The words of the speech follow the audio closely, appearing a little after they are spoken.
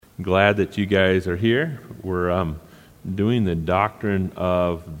Glad that you guys are here. We're doing the doctrine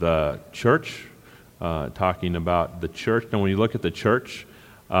of the church, talking about the church. Now, when you look at the church,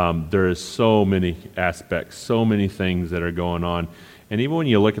 there is so many aspects, so many things that are going on. And even when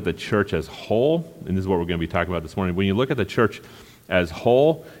you look at the church as whole, and this is what we're going to be talking about this morning, when you look at the church as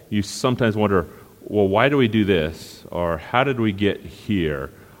whole, you sometimes wonder, well, why do we do this? Or how did we get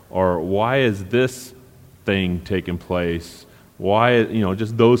here? Or why is this thing taking place? Why,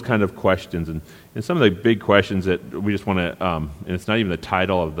 just those kind of questions. And some of the big questions that we just want to, and it's not even the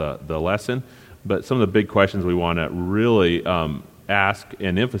title of the lesson, but some of the big questions we want to really ask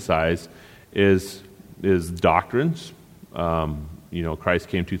and emphasize is doctrines. Christ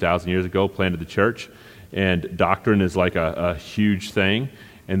came 2,000 years ago, planted the church, and doctrine is like a huge thing.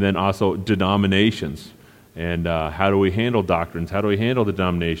 And then also denominations. And how do we handle doctrines? How do we handle the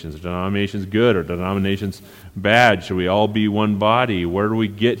denominations? Are denominations good or denominations bad? Should we all be one body? Where do we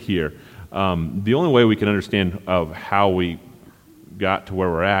get here? The only way we can understand of how we got to where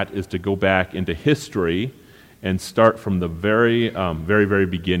we're at is to go back into history and start from the very, very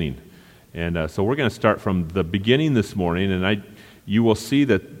beginning. And so we're going to start from the beginning this morning, and you will see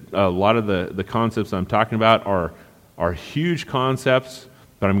that a lot of the concepts I'm talking about are huge concepts,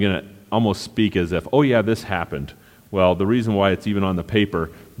 but I'm going to almost speak as if, oh yeah, this happened. Well, the reason why it's even on the paper,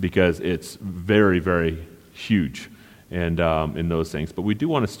 because it's very, very huge and in those things. But we do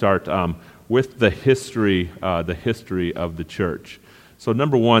want to start with the history of the church. So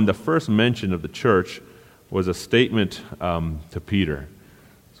number one, the first mention of the church was a statement to Peter.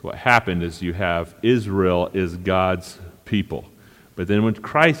 So what happened is you have Israel is God's people. But then when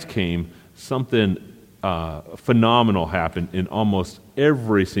Christ came, something phenomenal happened in almost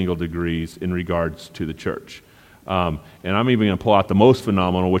every single degrees in regards to the church. And I'm even going to pull out the most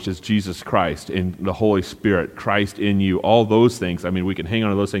phenomenal, which is Jesus Christ and the Holy Spirit, Christ in you, all those things. I mean, we can hang on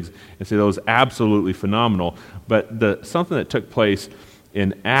to those things and say those absolutely phenomenal. But something that took place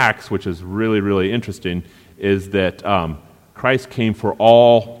in Acts, which is really, really interesting, is that Christ came for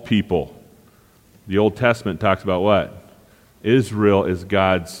all people. The Old Testament talks about what? Israel is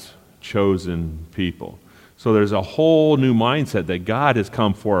God's chosen people. So there's a whole new mindset that God has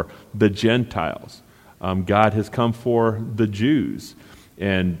come for the Gentiles. God has come for the Jews.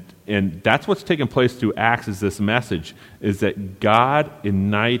 And that's what's taken place through Acts is this message, is that God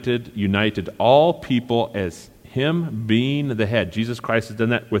united all people as Him being the head. Jesus Christ has done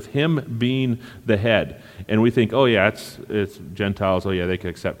that with Him being the head. And we think, oh yeah, it's Gentiles, oh yeah, they can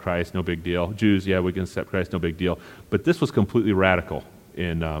accept Christ, no big deal. Jews, yeah, we can accept Christ, no big deal. But this was completely radical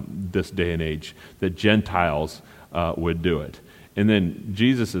in this day and age, that Gentiles would do it. And then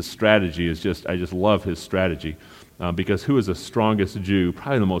Jesus' strategy is I just love His strategy, because who is the strongest Jew,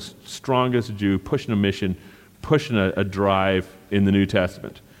 probably the most strongest Jew, pushing a mission, pushing a drive in the New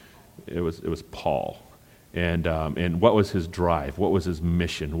Testament? It was Paul. And what was his drive? What was his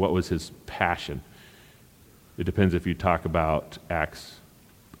mission? What was his passion? It depends if you talk about Acts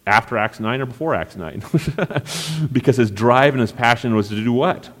after Acts 9 or before Acts 9. Because his drive and his passion was to do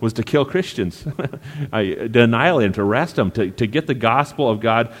what? Was to kill Christians, to annihilate them, to arrest them, to get the gospel of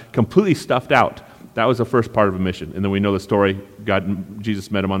God completely stuffed out. That was the first part of a mission. And then we know the story.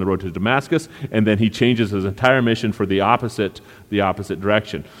 Jesus met him on the road to Damascus, and then he changes his entire mission for the opposite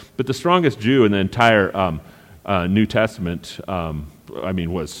direction. But the strongest Jew in the entire New Testament,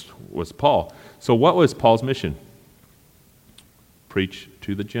 was Paul. So what was Paul's mission? Preach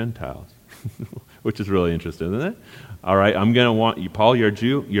to the Gentiles, which is really interesting, isn't it? All right, I'm going to want you, Paul, you're a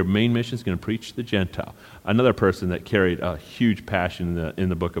Jew. Your main mission is going to preach to the Gentile. Another person that carried a huge passion in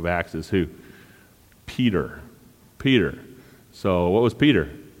the book of Acts is who? Peter. So what was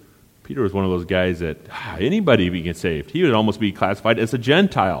Peter? Peter was one of those guys that anybody can get saved. He would almost be classified as a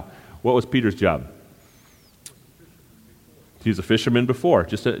Gentile. What was Peter's job? He was a fisherman before,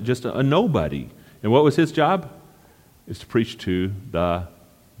 just a nobody. And what was his job? Is to preach to the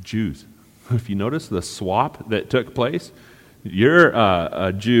Jews. If you notice the swap that took place, you're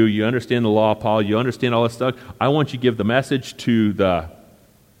a Jew, you understand the law, Paul, you understand all this stuff. I want you to give the message to the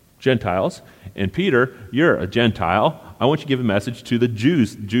Gentiles. And Peter, you're a Gentile. I want you to give a message to the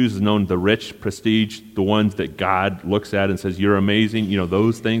Jews. Jews is known the rich, prestige, the ones that God looks at and says, you're amazing.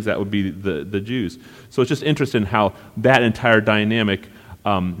 Those things, that would be the Jews. So it's just interesting how that entire dynamic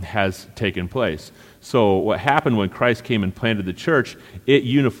has taken place. So what happened when Christ came and planted the church, it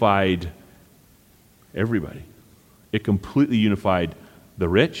unified everybody. It completely unified the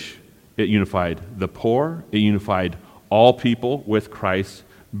rich. It unified the poor. It unified all people with Christ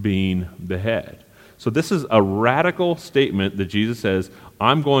being the head. So this is a radical statement that Jesus says,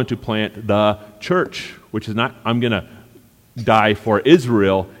 I'm going to plant the church, which is not, I'm going to die for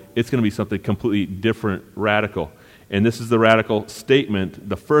Israel it's going to be something completely different, radical. And this is the radical statement.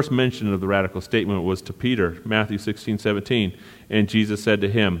 The first mention of the radical statement was to Peter, Matthew 16:17. And Jesus said to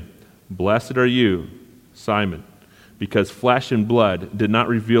him, "Blessed are you, Simon, because flesh and blood did not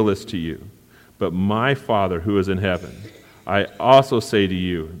reveal this to you, but my Father who is in heaven. I also say to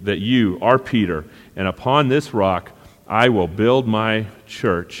you that you are Peter, and upon this rock I will build my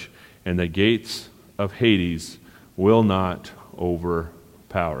church, and the gates of Hades will not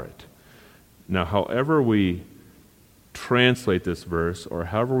overpower it." Now, however we translate this verse, or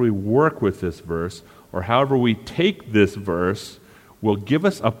however we work with this verse, or however we take this verse, will give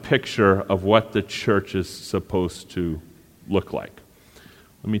us a picture of what the church is supposed to look like.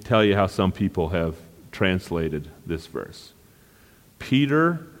 Let me tell you how some people have translated this verse.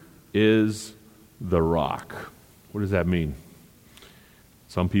 Peter is the rock. What does that mean?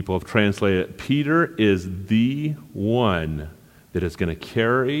 Some people have translated it, Peter is the one that is going to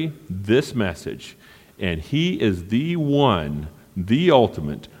carry this message, and he is the one, the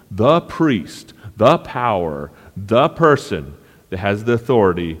ultimate, the priest, the power, the person that has the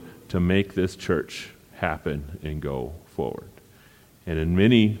authority to make this church happen and go forward. And in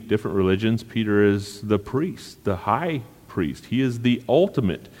many different religions, Peter is the priest, the high priest. He is the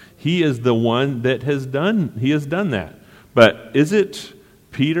ultimate. He is the one that has done that. But is it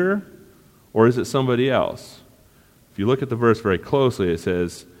Peter or is it somebody else? If you look at the verse very closely, it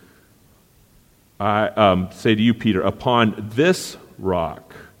says, I say to you, Peter, upon this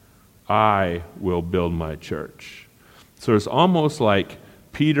rock I will build my church. So it's almost like,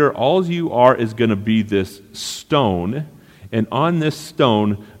 Peter, all you are is going to be this stone, and on this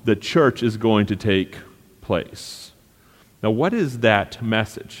stone the church is going to take place. Now, what is that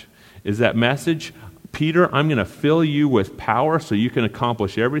message? Is that message, Peter, I'm going to fill you with power so you can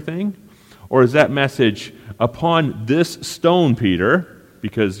accomplish everything? Or is that message, upon this stone, Peter,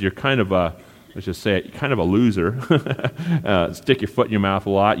 because you're kind of a, let's just say it, kind of a loser, stick your foot in your mouth a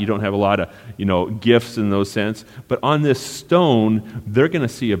lot, you don't have a lot of, gifts in those sense, but on this stone, they're going to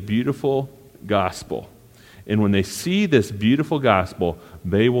see a beautiful gospel. And when they see this beautiful gospel,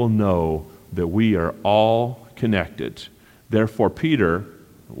 they will know that we are all connected. Therefore, Peter,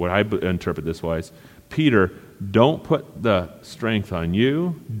 what I interpret this wise, Peter, don't put the strength on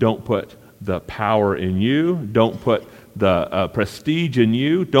you, don't put the power in you, don't put the prestige in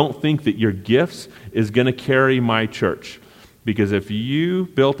you, don't think that your gifts is going to carry my church. Because if you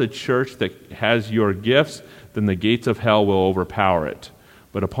built a church that has your gifts, then the gates of hell will overpower it.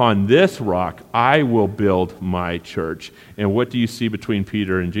 But upon this rock, I will build my church. And what do you see between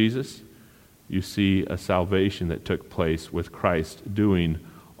Peter and Jesus? You see a salvation that took place with Christ doing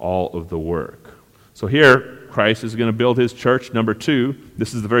all of the work. So here, Christ is going to build his church. Number 2,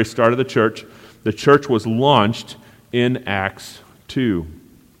 this is the very start of the church. The church was launched in Acts 2.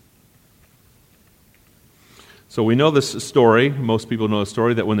 So we know this story, most people know the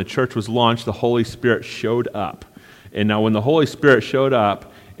story, that when the church was launched, the Holy Spirit showed up. And now when the Holy Spirit showed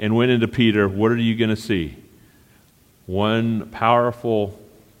up and went into Peter, what are you going to see? One powerful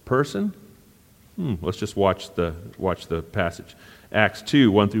person? Let's just watch the passage. Acts 2,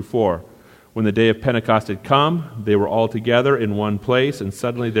 1 through 4. When the day of Pentecost had come, they were all together in one place, and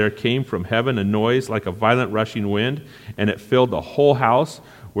suddenly there came from heaven a noise like a violent rushing wind, and it filled the whole house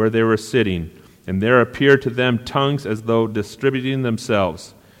where they were sitting. And there appeared to them tongues as though distributing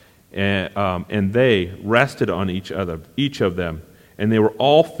themselves, and they rested on each of them. And they were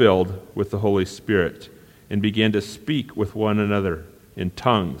all filled with the Holy Spirit, and began to speak with one another in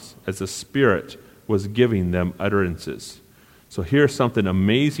tongues, as the Spirit was giving them utterances. So here something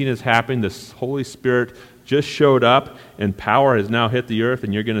amazing has happened. This Holy Spirit just showed up, and power has now hit the earth,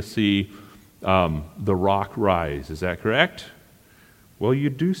 and you're going to see the rock rise. Is that correct? Well, you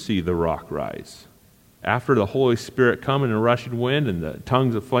do see the rock rise. After the Holy Spirit come in a rushing wind, and the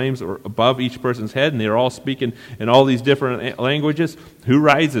tongues of flames that were above each person's head, and they're all speaking in all these different languages, who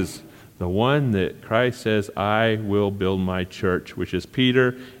rises? The one that Christ says, I will build my church, which is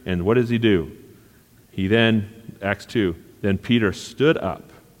Peter. And what does he do? He then, Acts 2, then Peter stood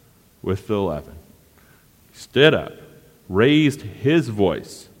up with the 11. Stood up, raised his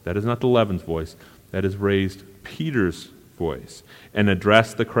voice. That is not the 11's voice. That is raised Peter's voice. And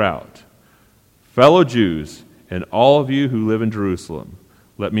addressed the crowd. Fellow Jews, and all of you who live in Jerusalem,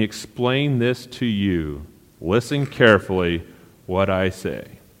 let me explain this to you. Listen carefully what I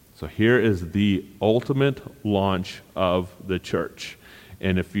say. So here is the ultimate launch of the church.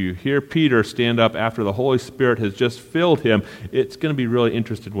 And if you hear Peter stand up after the Holy Spirit has just filled him, it's going to be really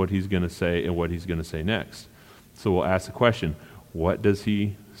interesting what he's going to say and what he's going to say next. So we'll ask the question, what does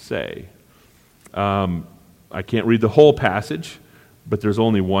he say? I can't read the whole passage, But there's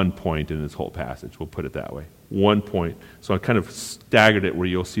only one point in this whole passage, we'll put it that way. One point. So I kind of staggered it where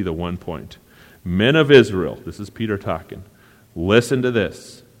you'll see the one point. Men of Israel, this is Peter talking, listen to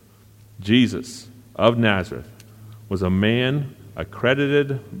this. Jesus of Nazareth was a man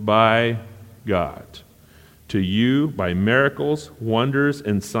accredited by God to you by miracles, wonders,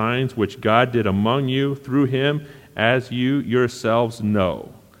 and signs which God did among you through him, as you yourselves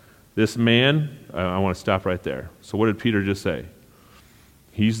know. This man, I want to stop right there. So what did Peter just say?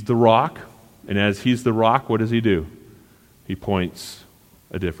 He's the rock, and as he's the rock, what does he do? He points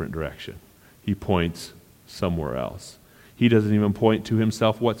a different direction. He points somewhere else. He doesn't even point to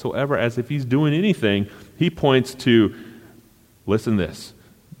himself whatsoever as if he's doing anything. He points to, listen to this,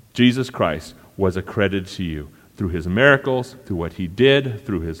 Jesus Christ was accredited to you through his miracles, through what he did,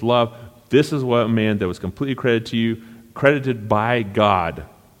 through his love. This is what a man that was completely credited to you, credited by God.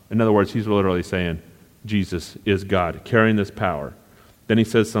 In other words, he's literally saying, Jesus is God, carrying this power. Then he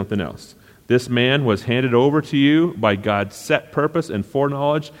says something else. This man was handed over to you by God's set purpose and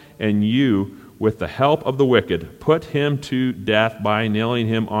foreknowledge, and you, with the help of the wicked, put him to death by nailing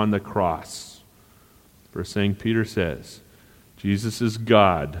him on the cross. First thing Peter says, Jesus is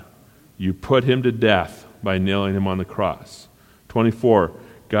God. You put him to death by nailing him on the cross. 24,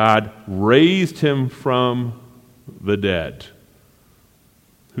 God raised him from the dead.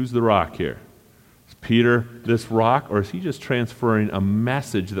 Who's the rock here? Is Peter this rock, or is he just transferring a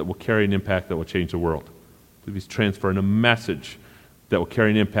message that will carry an impact that will change the world? I believe he's transferring a message that will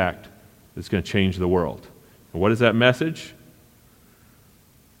carry an impact that's going to change the world. And what is that message?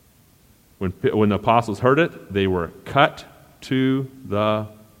 When the apostles heard it, they were cut to the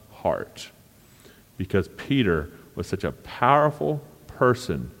heart. Because Peter was such a powerful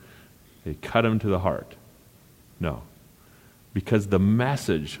person, they cut him to the heart. No. Because the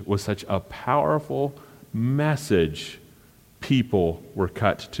message was such a powerful message, people were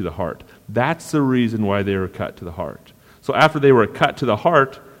cut to the heart. That's the reason why they were cut to the heart. So after they were cut to the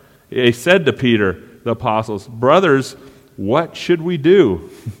heart, they said to Peter, the apostles, brothers, what should we do?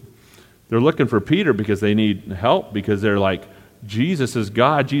 They're looking for Peter because they need help, because they're like, Jesus is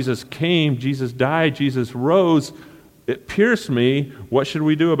God, Jesus came, Jesus died, Jesus rose. It pierced me. What should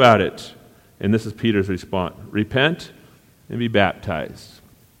we do about it? And this is Peter's response. Repent and be baptized.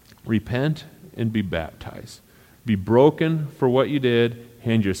 Repent and be baptized. Be broken for what you did.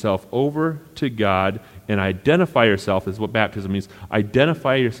 Hand yourself over to God and identify yourself, is what baptism means.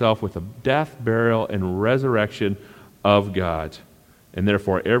 Identify yourself with the death, burial, and resurrection of God. And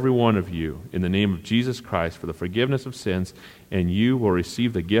therefore, every one of you, in the name of Jesus Christ, for the forgiveness of sins, and you will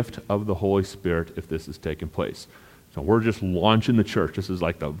receive the gift of the Holy Spirit if this is taking place. So we're just launching the church. This is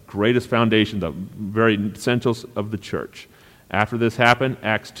like the greatest foundation, the very essentials of the church. After this happened,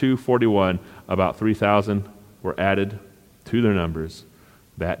 Acts 2:41, about 3,000 were added to their numbers.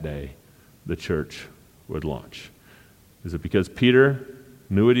 That day, the church would launch. Is it because Peter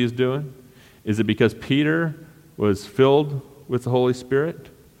knew what he was doing? Is it because Peter was filled with the Holy Spirit?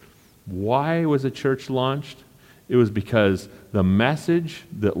 Why was the church launched? It was because the message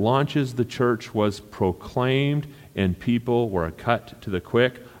that launches the church was proclaimed, and people were cut to the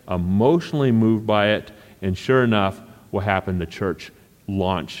quick, emotionally moved by it, and sure enough, what happened? The church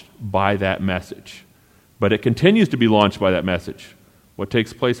launched by that message. But it continues to be launched by that message. What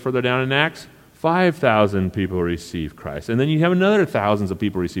takes place further down in Acts? 5,000 people receive Christ. And then you have another thousands of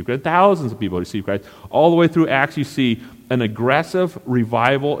people receive Christ, thousands of people receive Christ. All the way through Acts, you see an aggressive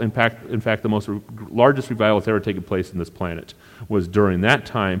revival. In fact, the largest revival that's ever taken place in this planet was during that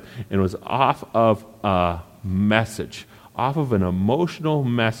time, and was off of a message, off of an emotional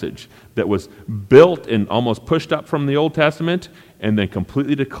message that was built and almost pushed up from the Old Testament, and then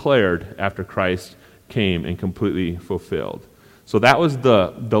completely declared after Christ came and completely fulfilled. So that was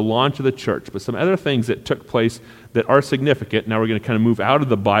the launch of the church. But some other things that took place that are significant, now we're going to kind of move out of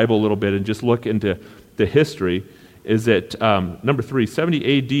the Bible a little bit and just look into the history, is that, number 3, 70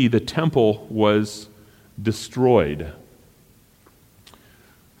 A.D., the temple was destroyed.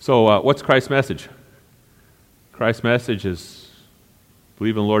 So what's Christ's message? Christ's message is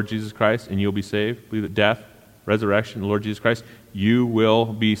believe in the Lord Jesus Christ and you'll be saved. Believe that death, resurrection, the Lord Jesus Christ, you will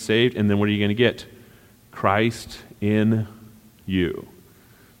be saved. And then what are you going to get? Christ in you.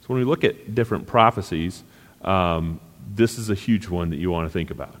 So when we look at different prophecies, this is a huge one that you want to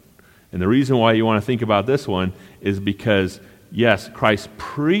think about. And the reason why you want to think about this one is because, yes, Christ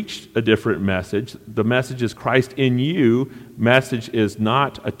preached a different message. The message is Christ in you. Message is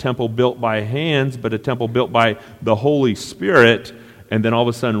not a temple built by hands, but a temple built by the Holy Spirit. And then all of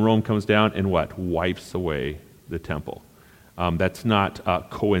a sudden Rome comes down and what? Wipes away the temple. That's not a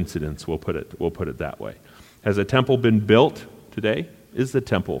coincidence, we'll put it that way. Has a temple been built today? Is the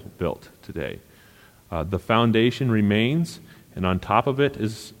temple built today? The foundation remains, and on top of it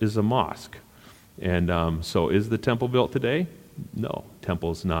is a mosque. And so is the temple built today? No,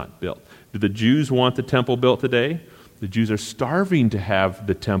 temple's not built. Do the Jews want the temple built today? The Jews are starving to have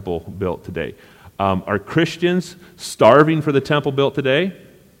the temple built today. Are Christians starving for the temple built today?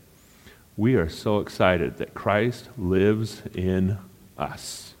 We are so excited that Christ lives in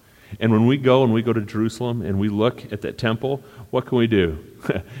us. And when we go to Jerusalem and we look at that temple, what can we do?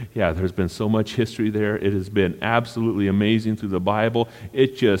 Yeah, there's been so much history there. It has been absolutely amazing through the Bible.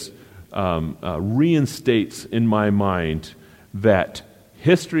 It just reinstates in my mind that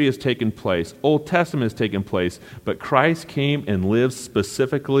history has taken place, Old Testament has taken place, but Christ came and lived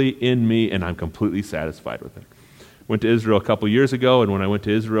specifically in me, and I'm completely satisfied with it. Went to Israel a couple years ago, and when I went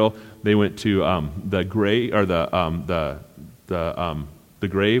to Israel, they went to the grave, or the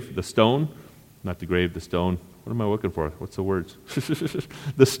grave, the stone, not the grave, the stone. What am I looking for? What's the words?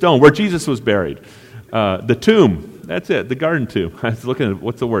 The stone where Jesus was buried. The tomb. That's it. The garden tomb. I was looking at,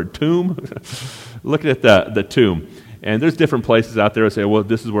 what's the word? Tomb? Looking at the tomb. And there's different places out there that say, well,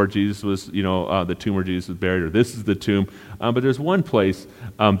 this is where Jesus was, the tomb where Jesus was buried, or this is the tomb. But there's one place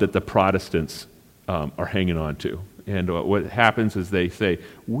that the Protestants are hanging on to. And what happens is they say,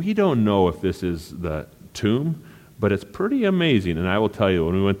 we don't know if this is the tomb, but it's pretty amazing. And I will tell you,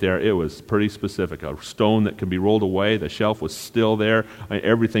 when we went there, it was pretty specific. A stone that can be rolled away. The shelf was still there.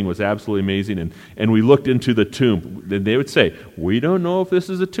 Everything was absolutely amazing. And we looked into the tomb. They would say, we don't know if this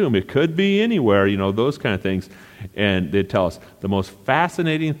is a tomb. It could be anywhere, those kind of things. And they'd tell us, the most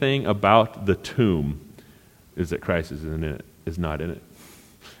fascinating thing about the tomb is that Christ is not in it.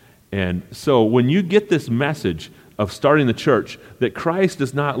 And so when you get this message of starting the church, that Christ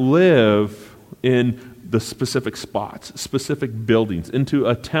does not live in the specific spots, specific buildings, into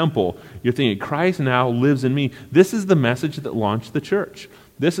a temple, you're thinking, Christ now lives in me. This is the message that launched the church.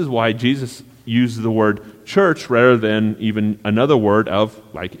 This is why Jesus used the word church rather than even another word of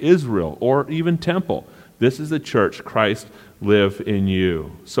like Israel or even temple. This is the church. Christ live in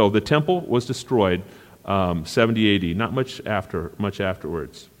you. So the temple was destroyed 70 AD, not much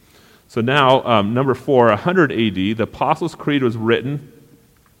afterwards. So now, number 4, 100 AD, the Apostles' Creed was written.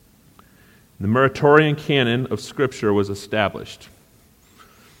 The Muratorian canon of Scripture was established.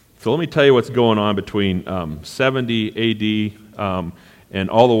 So let me tell you what's going on between 70 AD and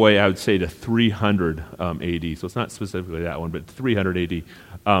all the way, I would say, to 300 AD. So it's not specifically that one, but 300 AD.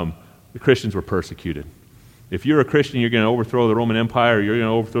 The Christians were persecuted. If you're a Christian, you're going to overthrow the Roman Empire, you're going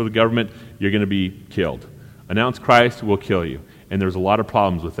to overthrow the government, you're going to be killed. Announce Christ, we'll kill you. And there's a lot of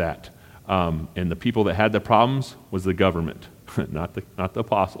problems with that. And the people that had the problems was the government. Not the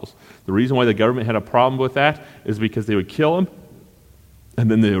apostles. The reason why the government had a problem with that is because they would kill them, and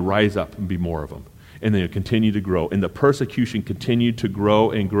then they would rise up and be more of them. And they would continue to grow. And the persecution continued to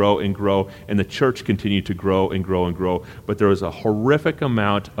grow and grow and grow, and the church continued to grow and grow and grow. But there was a horrific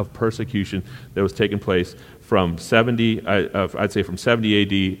amount of persecution that was taking place from 70 AD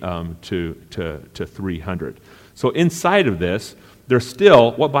to 300. So inside of this, there's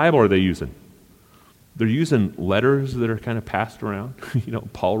still, what Bible are they using? They're using letters that are kind of passed around.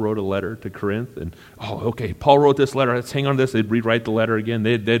 Paul wrote a letter to Corinth, and, Paul wrote this letter, let's hang on to this. They'd rewrite the letter again.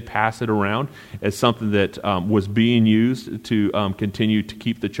 They'd pass it around as something that was being used to continue to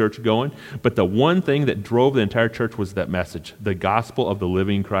keep the church going. But the one thing that drove the entire church was that message, the gospel of the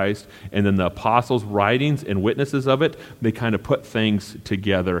living Christ, and then the apostles' writings and witnesses of it. They kind of put things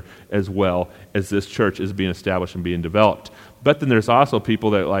together as well as this church is being established and being developed. But then there's also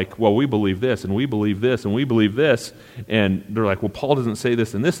people that we believe this, and we believe this, and we believe this. And they're like, well, Paul doesn't say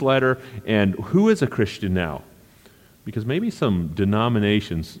this in this letter. And who is a Christian now? Because maybe some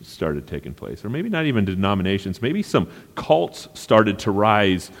denominations started taking place. Or maybe not even denominations. Maybe some cults started to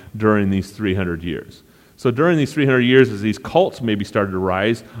rise during these 300 years. So during these 300 years, as these cults maybe started to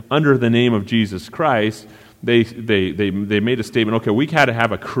rise under the name of Jesus Christ, they made a statement, okay, we got to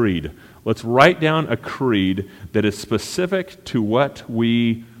have a creed. Let's write down a creed that is specific to what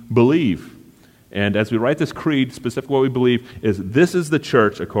we believe. And as we write this creed, specific to what we believe is this is the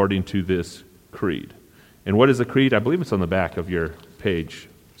church according to this creed. And what is a creed? I believe it's on the back of your page.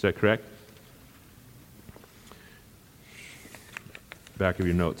 Is that correct? Back of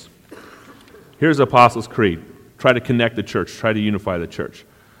your notes. Here's the Apostles' Creed. Try to connect the church. Try to unify the church.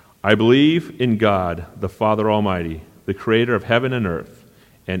 I believe in God, the Father Almighty, the creator of heaven and earth,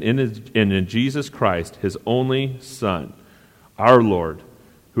 and in Jesus Christ, his only Son, our Lord,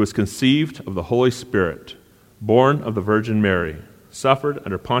 who was conceived of the Holy Spirit, born of the Virgin Mary, suffered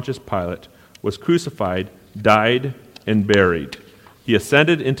under Pontius Pilate, was crucified, died, and buried. He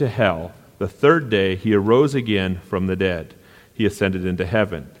ascended into hell. The third day he arose again from the dead. he ascended into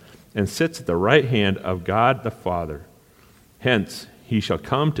heaven, and sits at the right hand of God the Father. Hence, he shall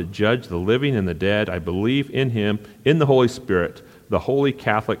come to judge the living and the dead. I believe in him, in the Holy Spirit, the holy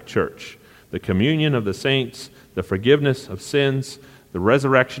Catholic Church, the communion of the saints, the forgiveness of sins, the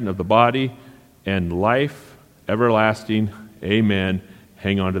resurrection of the body, and life everlasting. Amen.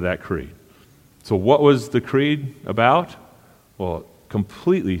 Hang on to that creed. So what was the creed about? Well,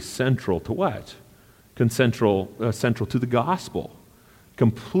 completely central to what? Central to the gospel.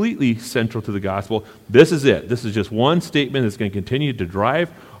 Completely central to the gospel. This is it. This is just one statement that's going to continue to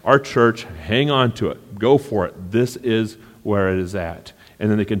drive our church. Hang on to it. Go for it. This is where it is at. And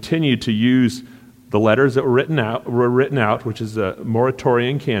then they continue to use the letters that were written out, which is the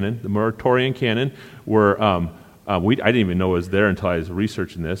Muratorian canon. The Muratorian canon were, I didn't even know it was there until I was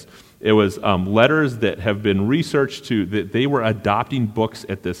researching this. It was letters that have been researched that they were adopting books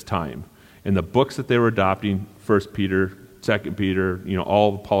at this time. And the books that they were adopting, 1 Peter, 2 Peter,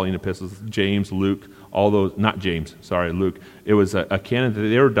 all the Pauline epistles, James, Luke, all those, not James, sorry, Luke. It was a canon that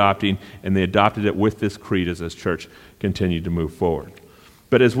they were adopting, and they adopted it with this creed as this church continued to move forward.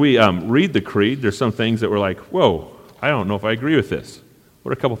 But as we read the creed, there's some things that we're like, whoa, I don't know if I agree with this.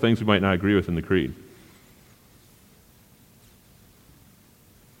 What are a couple things we might not agree with in the creed?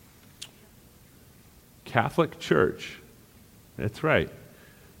 Catholic Church. That's right.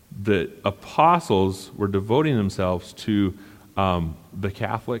 The apostles were devoting themselves to the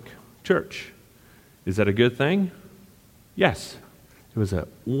Catholic Church. Is that a good thing? Yes. It was a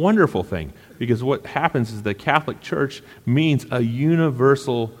wonderful thing, because what happens is the Catholic Church means a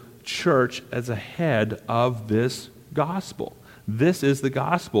universal church as a head of this gospel. This is the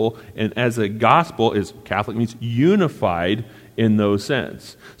gospel, and as a gospel, Catholic means unified in those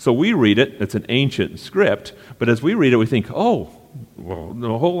sense. So we read it, it's an ancient script, but as we read it, we think, oh, well,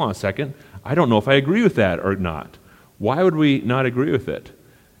 no, hold on a second. I don't know if I agree with that or not. Why would we not agree with it?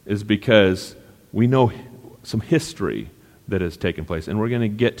 Is because we know some history that has taken place, and we're going to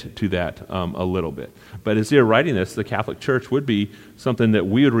get to that a little bit. But as they're writing this, the Catholic Church would be something that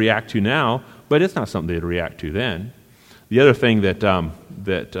we would react to now, but it's not something they'd react to then. The other thing that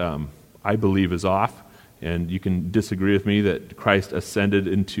I believe is off, and you can disagree with me, that Christ ascended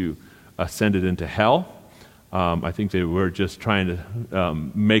into hell. I think they were just trying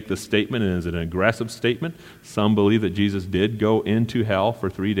to make the statement, and it's an aggressive statement. Some believe that Jesus did go into hell for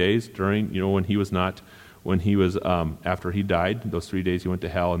 3 days during, when he was after he died. Those 3 days he went to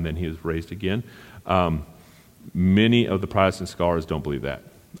hell, and then he was raised again. Many of the Protestant scholars don't believe that.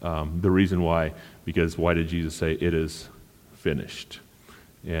 The reason why, because why did Jesus say, "It is finished"?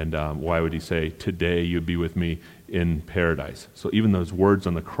 And why would he say, "Today you'll be with me in paradise"? So even those words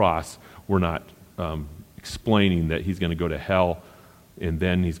on the cross were not explaining that he's going to go to hell and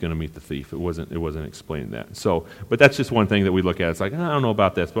then he's going to meet the thief. It wasn't explaining that. So, but that's just one thing that we look at. It's like, I don't know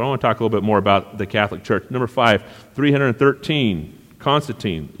about this, but I want to talk a little bit more about the Catholic Church. Number 5, 313,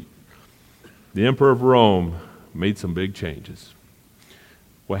 Constantine, the Emperor of Rome, made some big changes.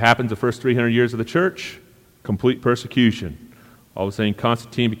 What happens the first 300 years of the church? Complete persecution. All of a sudden,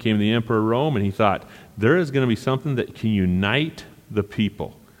 Constantine became the Emperor of Rome, and he thought, there is going to be something that can unite the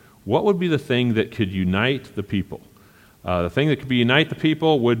people. What would be the thing that could unite the people? The thing that could unite the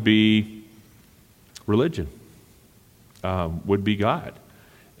people would be religion, would be God.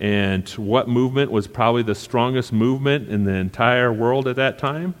 And what movement was probably the strongest movement in the entire world at that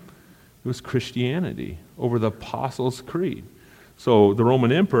time? It was Christianity over the Apostles' Creed. So the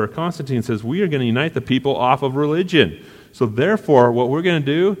Roman Emperor, Constantine, says, we are going to unite the people off of religion. So therefore, what we're going to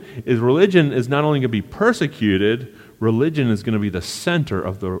do is religion is not only going to be persecuted, religion is going to be the center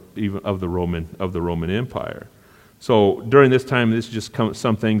of the Roman Empire. So during this time, this is just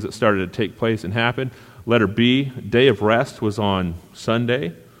some things that started to take place and happen. Letter B, day of rest was on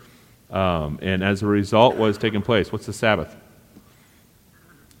Sunday, and as a result, what is taking place? What's the Sabbath?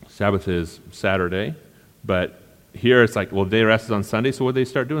 Sabbath is Saturday, but here it's like, well, day of rest is on Sunday, so what did they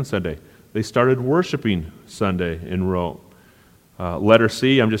start doing Sunday? They started worshiping Sunday in Rome. Letter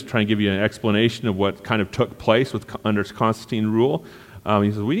C, I'm just trying to give you an explanation of what kind of took place under Constantine rule.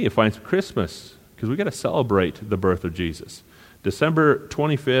 He says, we need to find some Christmas, because we've got to celebrate the birth of Jesus. December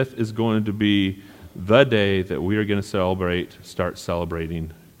 25th is going to be the day that we are going to start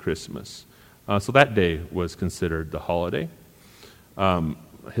celebrating Christmas. So that day was considered the holiday.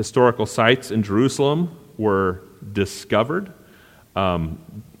 Historical sites in Jerusalem were discovered.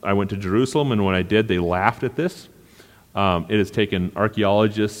 I went to Jerusalem, and when I did, they laughed at this. It has taken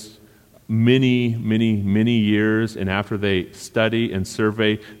archaeologists many, many, many years, and after they study and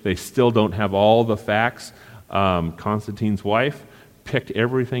survey, they still don't have all the facts. Constantine's wife picked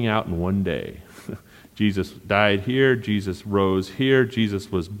everything out in one day. Jesus died here, Jesus rose here,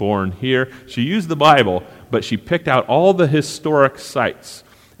 Jesus was born here. She used the Bible, but she picked out all the historic sites.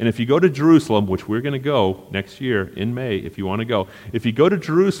 And if you go to Jerusalem, which we're going to go next year in May if you want to go, if you go to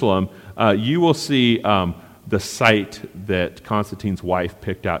Jerusalem, you will see the site that Constantine's wife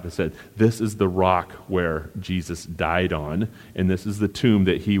picked out that said, this is the rock where Jesus died on, and this is the tomb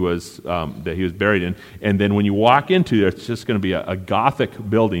that he was buried in. And then when you walk into it, it's just going to be a Gothic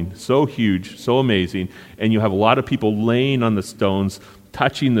building, so huge, so amazing, and you have a lot of people laying on the stones,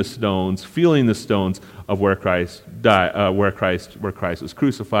 touching the stones, feeling the stones of where Christ died, where Christ was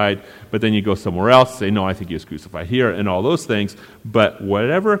crucified. But then you go somewhere else, say, no, I think he was crucified here, and all those things. But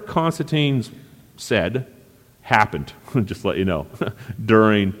whatever Constantine said happened, just to let you know,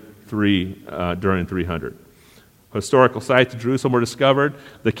 during 300. Historical sites of Jerusalem were discovered.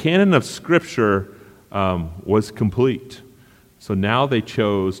 The canon of Scripture was complete. So now they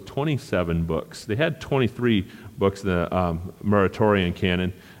chose 27 books. They had 23 books in the Muratorian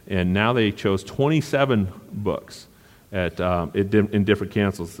canon, and now they chose 27 books in different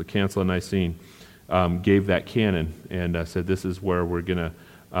councils. The Council of Nicene gave that canon and said, this is where we're going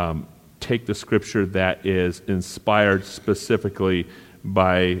to take the Scripture that is inspired specifically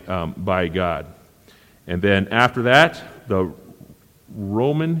by God. And then after that, the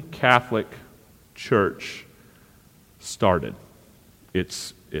Roman Catholic Church started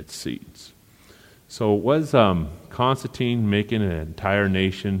its seeds. So was Constantine making an entire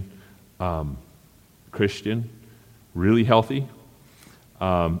nation Christian really healthy?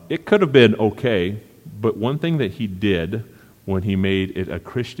 It could have been okay, but one thing that he did when he made it a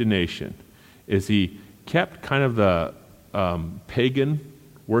Christian nation is he kept kind of the pagan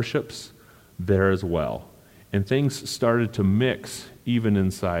worships there as well. And things started to mix even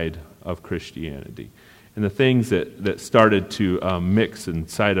inside of Christianity. And the things that started to mix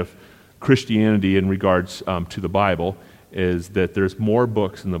inside of Christianity in regards to the Bible is that there's more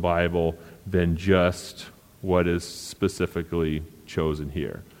books in the Bible than just what is specifically chosen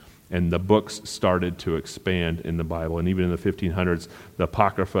here. And the books started to expand in the Bible. And even in the 1500s, the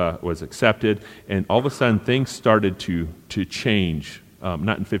Apocrypha was accepted. And all of a sudden, things started to change.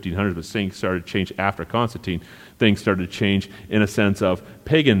 Not in 1500s, but things started to change after Constantine. Things started to change in a sense of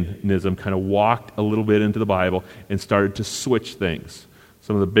paganism kind of walked a little bit into the Bible and started to switch things.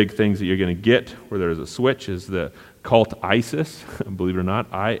 Some of the big things that you're going to get where there's a switch is the cult Isis. Believe it or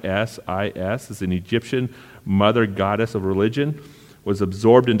not, ISIS is an Egyptian mother goddess of religion. Was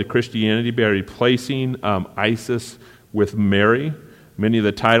absorbed into Christianity by replacing Isis with Mary. Many of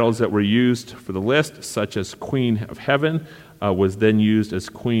the titles that were used for the list, such as Queen of Heaven, was then used as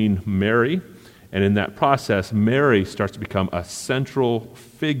Queen Mary. And in that process, Mary starts to become a central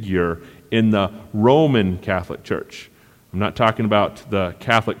figure in the Roman Catholic Church. I'm not talking about the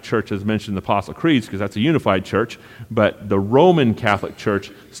Catholic Church as mentioned in the Apostle Creeds, because that's a unified church, but the Roman Catholic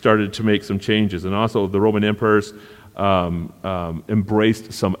Church started to make some changes. And also the Roman emperors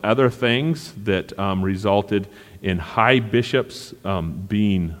embraced some other things that resulted in high bishops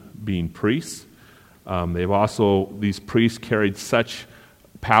being priests. These priests carried such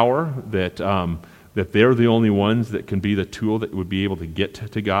power that they're the only ones that can be the tool that would be able to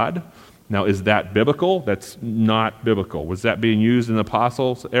get to God. Now, is that biblical? That's not biblical. Was that being used in the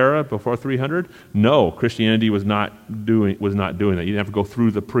Apostles' era before 300? No, Christianity was not doing that. You didn't have to go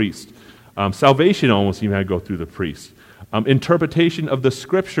through the priest. Salvation almost even had to go through the priest. Interpretation of the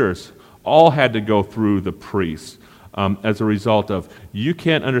Scriptures all had to go through the priest as a result of you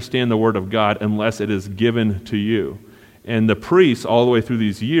can't understand the Word of God unless it is given to you. And the priests, all the way through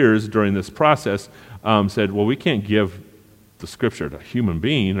these years during this process, said, well, we can't give the Scripture to a human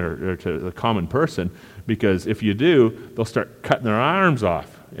being or to the common person, because if you do, they'll start cutting their arms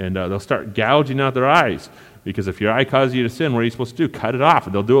off and they'll start gouging out their eyes. Because if your eye causes you to sin, what are you supposed to do? Cut it off.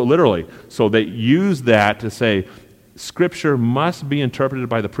 And they'll do it literally. So they use that to say, Scripture must be interpreted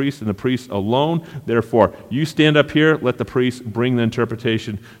by the priest and the priest alone. Therefore, you stand up here, let the priest bring the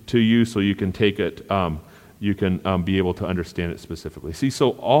interpretation to you so you can take it, you can be able to understand it specifically. See,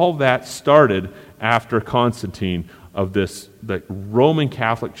 so all that started after Constantine of this, the Roman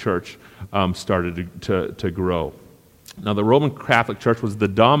Catholic Church started to grow. Now, the Roman Catholic Church was the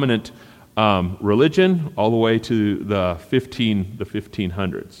dominant religion all the way to the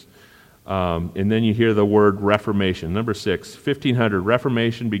 1500s. And then you hear the word Reformation. Number 6, 1500,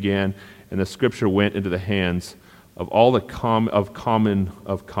 Reformation began, and the Scripture went into the hands of all the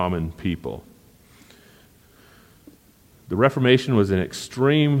common people. The Reformation was an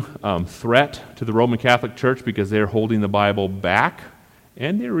extreme threat to the Roman Catholic Church because they're holding the Bible back,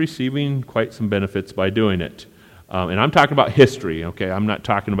 and they're receiving quite some benefits by doing it. And I'm talking about history, okay? I'm not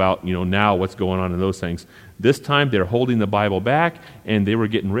talking about, now what's going on in those things. This time they're holding the Bible back, and they were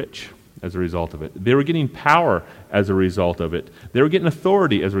getting rich as a result of it. They were getting power as a result of it. They were getting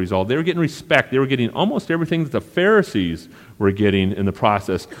authority as a result. They were getting respect. They were getting almost everything that the Pharisees were getting in the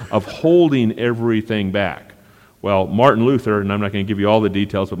process of holding everything back. Well, Martin Luther, and I'm not going to give you all the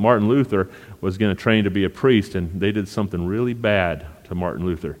details, but Martin Luther was going to train to be a priest, and they did something really bad to Martin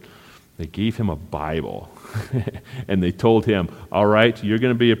Luther. They gave him a Bible, and they told him, all right, you're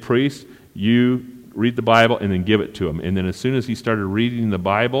going to be a priest, you read the Bible, and then give it to him. And then as soon as he started reading the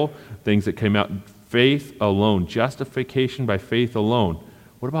Bible, things that came out, faith alone, justification by faith alone.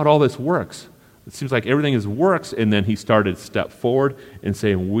 What about all this works? It seems like everything is works, and then he started to step forward and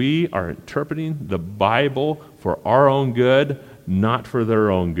saying, we are interpreting the Bible for our own good, not for their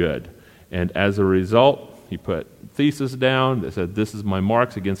own good. And as a result, he put thesis down that said, this is my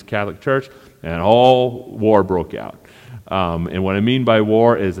marks against the Catholic Church, and all war broke out. And what I mean by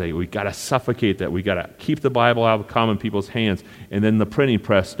war is we got to suffocate that. We got to keep the Bible out of common people's hands. And then the printing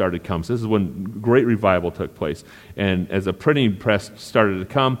press started to come. So this is when great revival took place. And as the printing press started to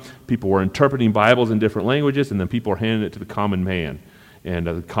come, people were interpreting Bibles in different languages, and then people were handing it to the common man and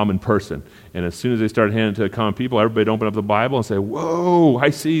the common person. And as soon as they started handing it to the common people, everybody would open up the Bible and say, whoa,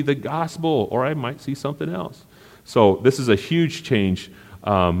 I see the gospel, or I might see something else. So this is a huge change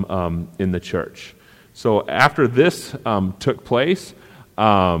in the church. So after this took place,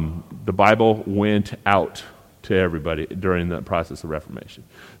 the Bible went out to everybody during the process of Reformation.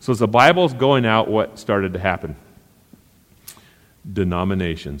 So as the Bible's going out, what started to happen?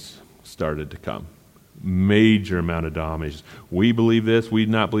 Denominations started to come. Major amount of denominations. We believe this, we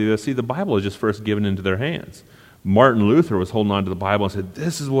do not believe this. See, the Bible is just first given into their hands. Martin Luther was holding on to the Bible and said,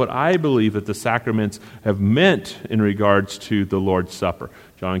 this is what I believe that the sacraments have meant in regards to the Lord's Supper.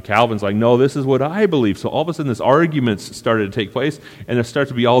 John Calvin's like, no, this is what I believe. So all of a sudden, this arguments started to take place, and there started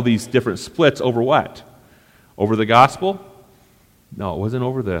to be all these different splits over what? Over the gospel? No, it wasn't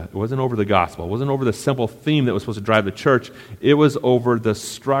over the gospel. It wasn't over the simple theme that was supposed to drive the church. It was over the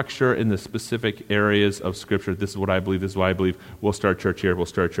structure in the specific areas of Scripture. This is what I believe. This is what I believe. We'll start a church here. We'll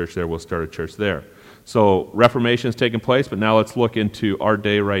start a church there. We'll start a church there. So Reformation has taken place, but now let's look into our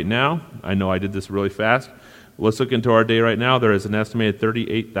day right now. I know I did this really fast. Let's look into our day right now. There is an estimated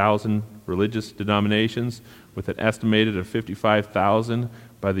 38,000 religious denominations with an estimated of 55,000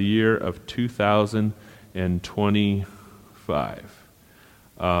 by the year of 2025.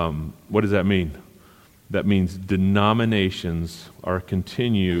 What does that mean? That means denominations are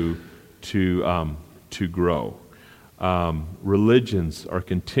continue to grow. Religions are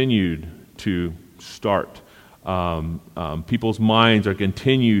continued to start. People's minds are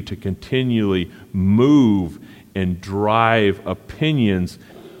continually move and drive opinions,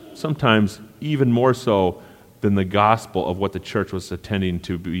 sometimes even more so than the gospel of what the church was intending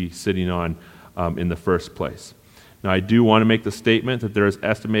to be sitting on in the first place. Now, I do want to make the statement that there is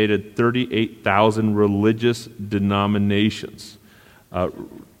estimated 38,000 religious denominations.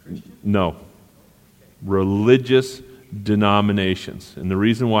 Religious denominations. And the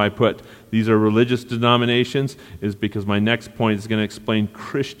reason why I put these are religious denominations is because my next point is going to explain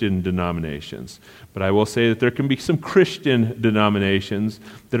Christian denominations. But I will say that there can be some Christian denominations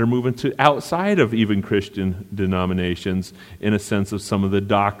that are moving to outside of even Christian denominations in a sense of some of the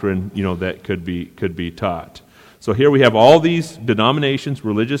doctrine, that could be taught. So here we have all these denominations,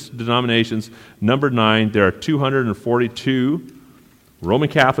 religious denominations. Number 9, there are 242 Roman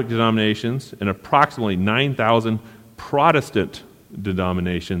Catholic denominations and approximately 9,000 Protestant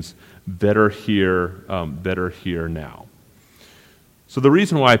denominations that are here now. So the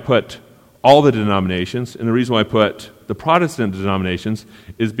reason why I put all the denominations and the reason why I put the Protestant denominations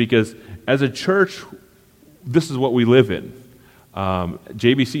is because as a church, this is what we live in.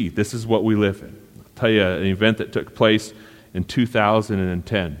 JBC, this is what we live in. I'll tell you an event that took place in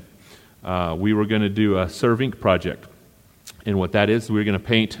 2010. We were going to do a Serve Inc. project. And what that is, we were going to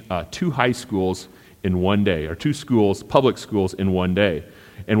paint 2 high schools in one day, or 2 schools, public schools in one day.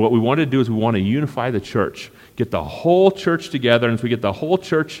 And what we wanted to do is we want to unify the church, get the whole church together, and if we get the whole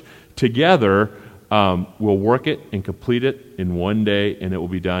church together, we'll work it and complete it in one day, and it will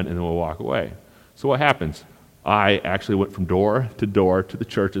be done, and then we'll walk away. So what happens? I actually went from door to the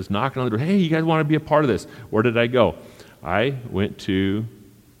churches, knocking on the door, hey, you guys want to be a part of this? Where did I go? I went to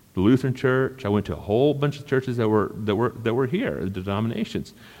the Lutheran Church. I went to a whole bunch of churches that were here, the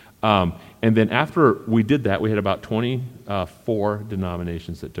denominations. And then after we did that, we had about 24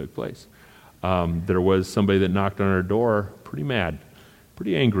 denominations that took place. There was somebody that knocked on our door pretty mad,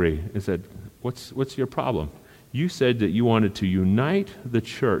 pretty angry, and said, what's your problem? You said that you wanted to unite the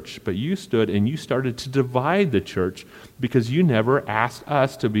church, but you stood and you started to divide the church because you never asked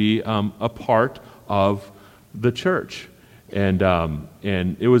us to be a part of the church. And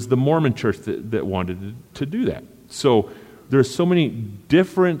it was the Mormon church that wanted to do that. So there's so many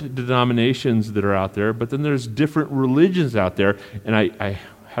different denominations that are out there, but then there's different religions out there. And I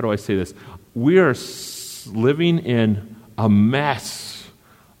how do I say this? We are living in a mess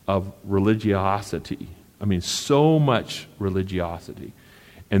of religiosity. I mean, so much religiosity.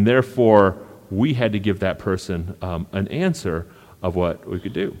 And therefore, we had to give that person an answer of what we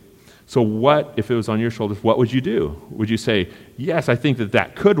could do. So what, if it was on your shoulders, what would you do? Would you say, yes, I think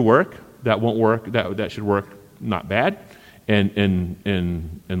that could work, that won't work, that should work, not bad, and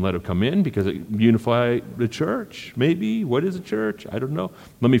let it come in because it unify the church? Maybe. What is a church? I don't know.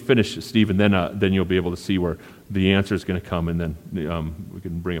 Let me finish, Steve, and then you'll be able to see where the answer is going to come, and then we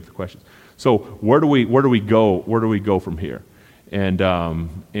can bring up the questions. So where do we go? Where do we go from here?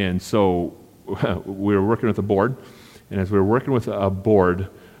 And so we were working with a board, and as we were working with a board,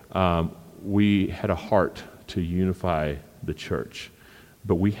 we had a heart to unify the church,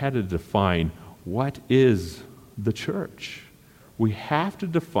 but we had to define what is the church. We have to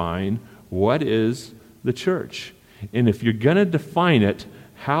define what is the church, and if you're going to define it,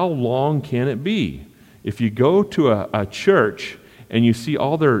 how long can it be? If you go to a church and you see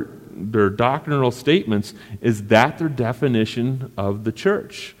all their doctrinal statements, is that their definition of the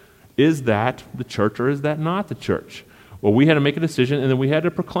church? Is that the church or is that not the church? Well, we had to make a decision, and then we had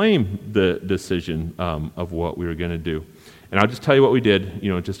to proclaim the decision of what we were going to do. And I'll just tell you what we did,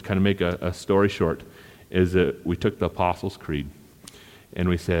 just kind of make a story short, is that we took the Apostles' Creed, and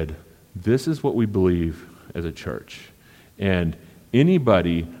we said, this is what we believe as a church. And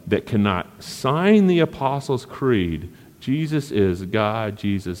anybody that cannot sign the Apostles' Creed, Jesus is God,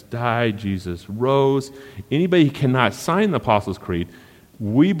 Jesus died, Jesus rose. Anybody who cannot sign the Apostles' Creed,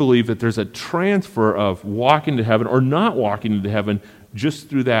 we believe that there's a transfer of walking to heaven or not walking into heaven just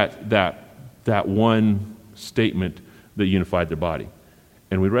through that one statement that unified the body.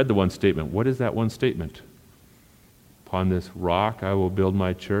 And we read the one statement. What is that one statement? Upon this rock I will build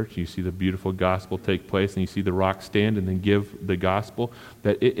my church. You see the beautiful gospel take place, and you see the rock stand and then give the gospel.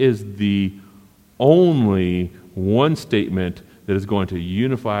 That it is the only one statement that is going to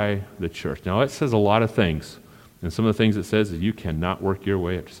unify the church. Now, it says a lot of things. And some of the things it says is you cannot work your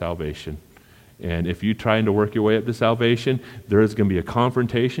way up to salvation. And if you're trying to work your way up to salvation, there is going to be a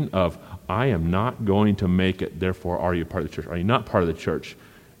confrontation of, I am not going to make it, therefore are you part of the church? Are you not part of the church?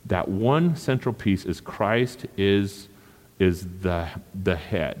 That one central piece is Christ is the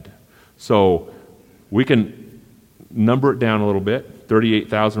head. So we can number it down a little bit,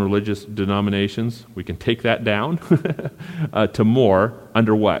 38,000 religious denominations. We can take that down to more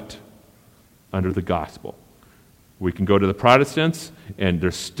under what? Under the gospel. We can go to the Protestants, and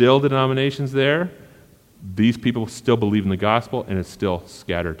there's still denominations there. These people still believe in the gospel, and it's still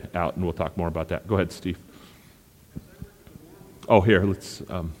scattered out, and we'll talk more about that. Go ahead, Steve. Oh, here, let's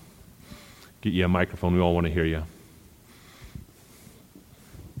get you a microphone. We all want to hear you.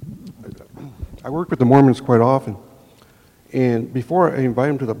 I work with the Mormons quite often, and before I invite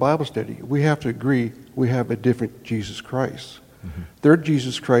them to the Bible study, we have to agree we have a different Jesus Christ. Mm-hmm. Their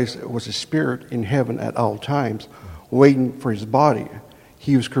Jesus Christ was a spirit in heaven at all times, waiting for his body.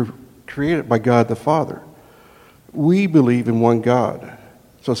 He was created by God the Father. We believe in one God.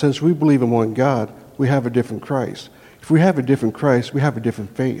 So since we believe in one God, we have a different Christ. If we have a different Christ, we have a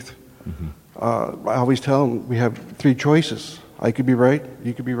different faith. Mm-hmm. I always tell them we have three choices. I could be right,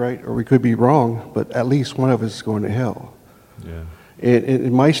 you could be right, or we could be wrong, but at least one of us is going to hell. Yeah.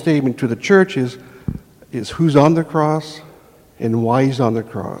 And my statement to the church is who's on the cross and why he's on the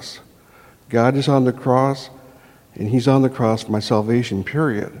cross. God is on the cross, and he's on the cross for my salvation,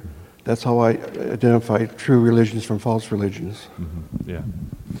 period. That's how I identify true religions from false religions. Mm-hmm. Yeah.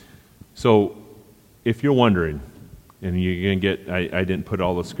 So if you're wondering, and you're going to get, I didn't put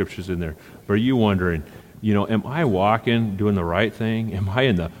all the scriptures in there, but are you wondering, am I walking, doing the right thing? Am I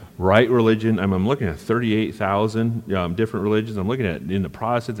in the right religion? I'm looking at 38,000 different religions. I'm looking at, in the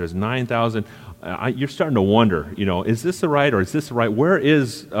Protestant, there's 9,000. You're starting to wonder, is this the right or is this the right? Where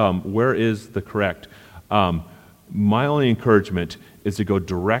is the correct? My only encouragement is to go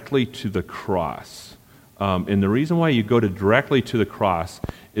directly to the cross. And the reason why you go directly to the cross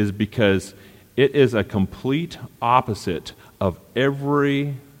is because it is a complete opposite of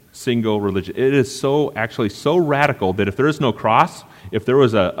every single religion. It is so radical that if there is no cross, if there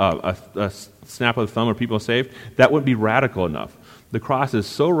was a snap of the thumb or people saved, that wouldn't be radical enough. The cross is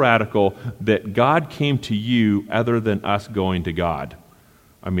so radical that God came to you other than us going to God.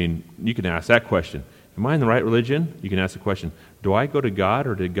 I mean, you can ask that question. Am I in the right religion? You can ask the question, do I go to God,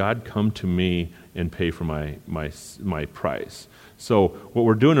 or did God come to me and pay for my price? So what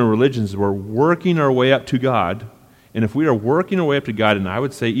we're doing in religion is we're working our way up to God. And if we are working our way up to God, and I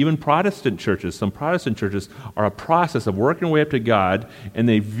would say even Protestant churches, some Protestant churches are a process of working our way up to God, and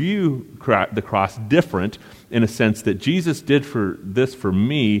they view the cross different in a sense that Jesus did for this for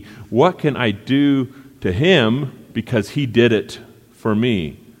me. What can I do to him because he did it for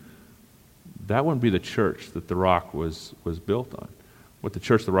me? That wouldn't be the church that the Rock was built on. What the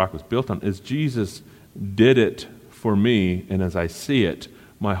church the Rock was built on is Jesus did it for me, and as I see it,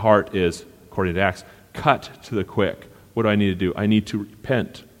 my heart is, according to Acts, cut to the quick. What do I need to do? I need to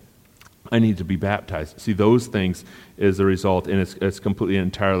repent. I need to be baptized. See, those things is the result, and it's completely and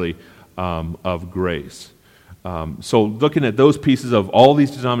entirely of grace. So looking at those pieces of all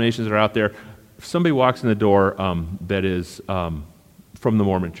these denominations that are out there, if somebody walks in the door that is from the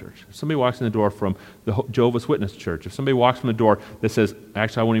Mormon church, if somebody walks in the door from the Jehovah's Witness church, if somebody walks from the door that says,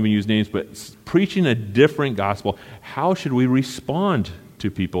 actually I won't even use names, but preaching a different gospel, how should we respond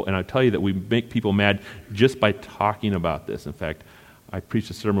to people? And I tell you that we make people mad just by talking about this. In fact, I preached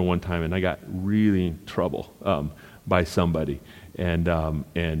a sermon one time and I got really in trouble by somebody, and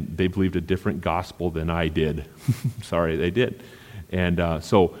they believed a different gospel than I did. Sorry, they did. And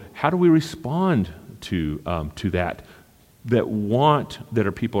so how do we respond to that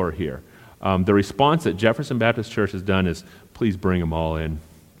our people are here? The response that Jefferson Baptist Church has done is, please bring them all in.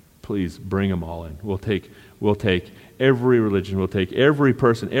 Please bring them all in. We'll take every religion, we'll take every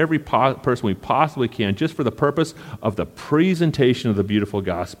person we possibly can, just for the purpose of the presentation of the beautiful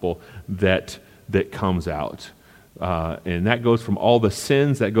gospel that comes out. And that goes from all the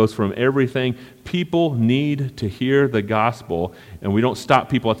sins, that goes from everything. People need to hear the gospel, and we don't stop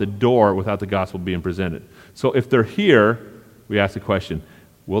people at the door without the gospel being presented. So if they're here, we ask the question,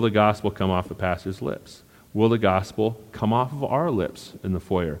 will the gospel come off the pastor's lips? Will the gospel come off of our lips in the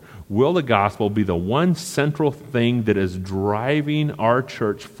foyer? Will the gospel be the one central thing that is driving our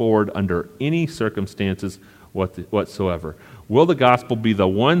church forward under any circumstances whatsoever? Will the gospel be the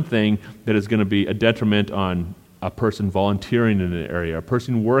one thing that is going to be a detriment on a person volunteering in an area, a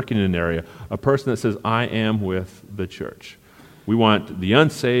person working in an area, a person that says, I am with the church? We want the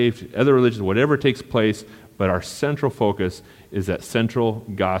unsaved, other religions, whatever takes place, but our central focus is that central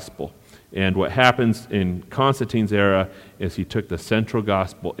gospel. And what happens in Constantine's era is he took the central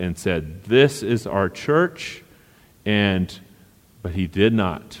gospel and said, this is our church, but he did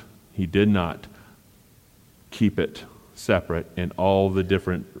not keep it separate, and all the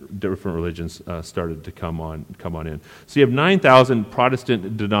different religions started to come on in. So you have 9,000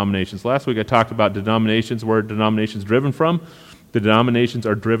 Protestant denominations. Last week I talked about denominations. Where are denominations driven from? The denominations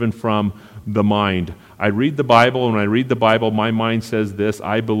are driven from the mind. I read the Bible, and when I read the Bible, my mind says this,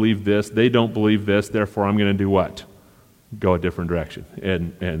 I believe this, they don't believe this, therefore I'm going to do what? Go a different direction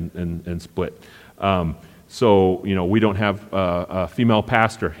and split. So, we don't have a female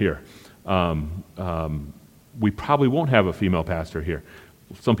pastor here. We probably won't have a female pastor here.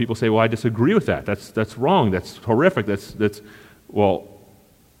 Some people say, well, I disagree with that. That's wrong. That's horrific. Well,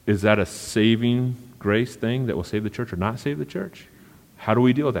 is that a saving grace thing that will save the church or not save the church? How do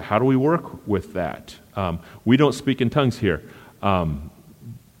we deal with that? How do we work with that? We don't speak in tongues here.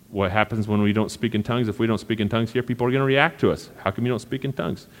 What happens when we don't speak in tongues? If we don't speak in tongues here, people are going to react to us. How come you don't speak in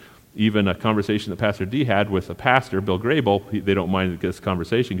tongues? Even a conversation that Pastor D had with a pastor, Bill Grable, they don't mind this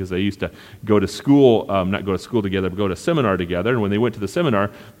conversation because they used to go to school, not go to school together, but go to seminar together. And when they went to the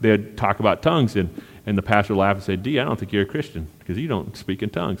seminar, they'd talk about tongues. And the pastor laughed and said, D, I don't think you're a Christian because you don't speak in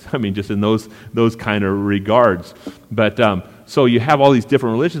tongues. I mean, just in those kind of regards. But so you have all these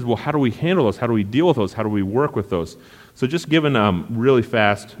different religions. Well, how do we handle those? How do we deal with those? How do we work with those? So just given really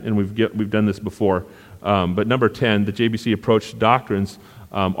fast, and we've done this before, but number 10, the JBC approach doctrines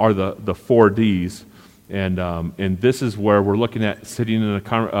are the 4 Ds, and this is where we're looking at sitting in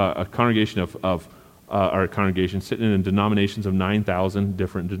a congregation of our congregation, sitting in denominations of 9,000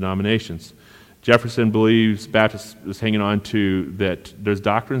 different denominations. Jefferson believes, Baptist is hanging on to, that there's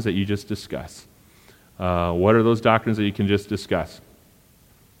doctrines that you just discuss. What are those doctrines that you can just discuss?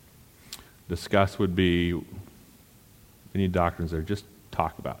 Discuss would be any doctrines there, just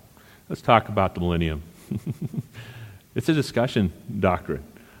talk about. Let's talk about the millennium. It's a discussion doctrine.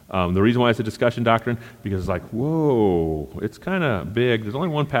 The reason why it's a discussion doctrine, because it's like, whoa, it's kind of big. There's only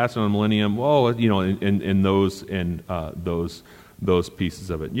one passage on the millennium. Whoa, in those pieces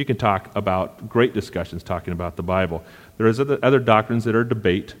of it. You can talk about great discussions talking about the Bible. There is other doctrines that are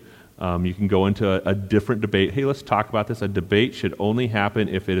debate. You can go into a different debate. Hey, let's talk about this. A debate should only happen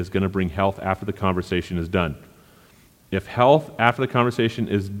if it is going to bring health after the conversation is done. If health after the conversation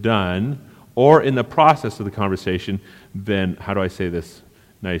is done, or in the process of the conversation, then, how do I say this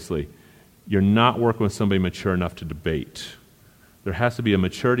nicely? You're not working with somebody mature enough to debate. There has to be a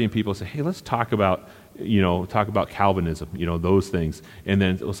maturity in people say, hey, let's talk about Calvinism, those things. And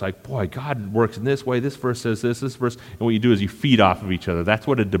then it's like, boy, God works in this way. This verse says this verse. And what you do is you feed off of each other. That's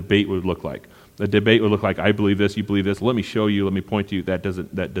what a debate would look like. A debate would look like, I believe this, you believe this. Let me show you. Let me point to you. That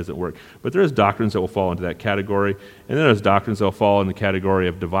doesn't work. But there's doctrines that will fall into that category. And then there's doctrines that will fall in the category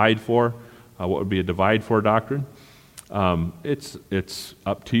of divide for. What would be a divide for doctrine? It's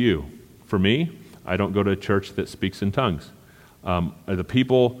up to you. For me, I don't go to a church that speaks in tongues. Are the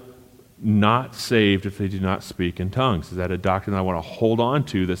people not saved if they do not speak in tongues? Is that a doctrine I want to hold on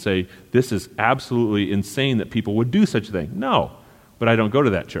to that say, this is absolutely insane that people would do such a thing? No, but I don't go to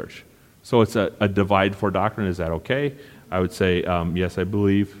that church. So it's a divide for doctrine. Is that okay? I would say, yes, I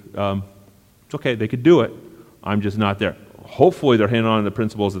believe it's okay. They could do it. I'm just not there. Hopefully they're handing on the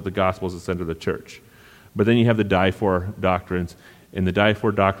principles that the gospel is the center of the church. But then you have the die for doctrines, and the die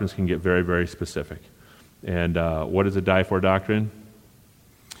for doctrines can get very, very specific. And what is a die for doctrine?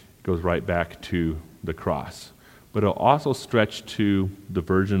 It goes right back to the cross. But it'll also stretch to the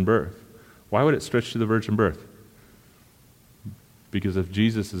virgin birth. Why would it stretch to the virgin birth? Because if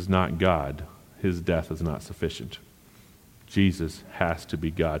Jesus is not God, his death is not sufficient. Jesus has to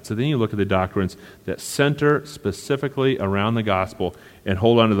be God. So then you look at the doctrines that center specifically around the gospel and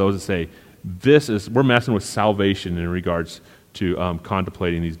hold on to those and say, we're messing with salvation in regards to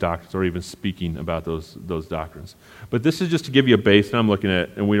contemplating these doctrines or even speaking about those doctrines. But this is just to give you a base, and I'm looking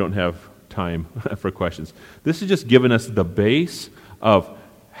at, and we don't have time for questions. This is just giving us the base of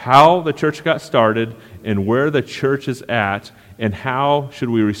how the church got started and where the church is at, and how should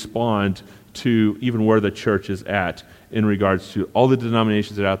we respond to even where the church is at in regards to all the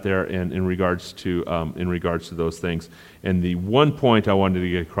denominations that are out there and in regards to those things. And the one point I wanted to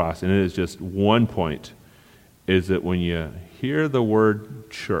get across, and it is just one point, is that when you hear the word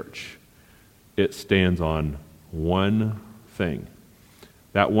church, it stands on one thing.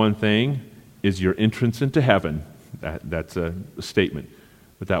 That one thing is your entrance into heaven. That's a statement.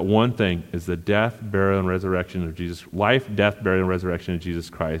 But that one thing is the death, burial, and resurrection of Jesus. Life, death, burial, and resurrection of Jesus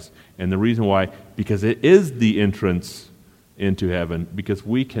Christ. And the reason why, because it is the entrance into heaven, because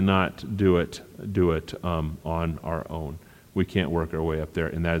we cannot do it on our own. We can't work our way up there,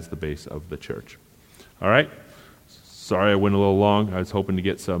 and that is the base of the church. All right? Sorry I went a little long. I was hoping to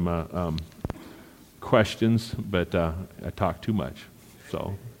get some questions, but I talked too much.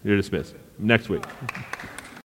 So you're dismissed. Next week.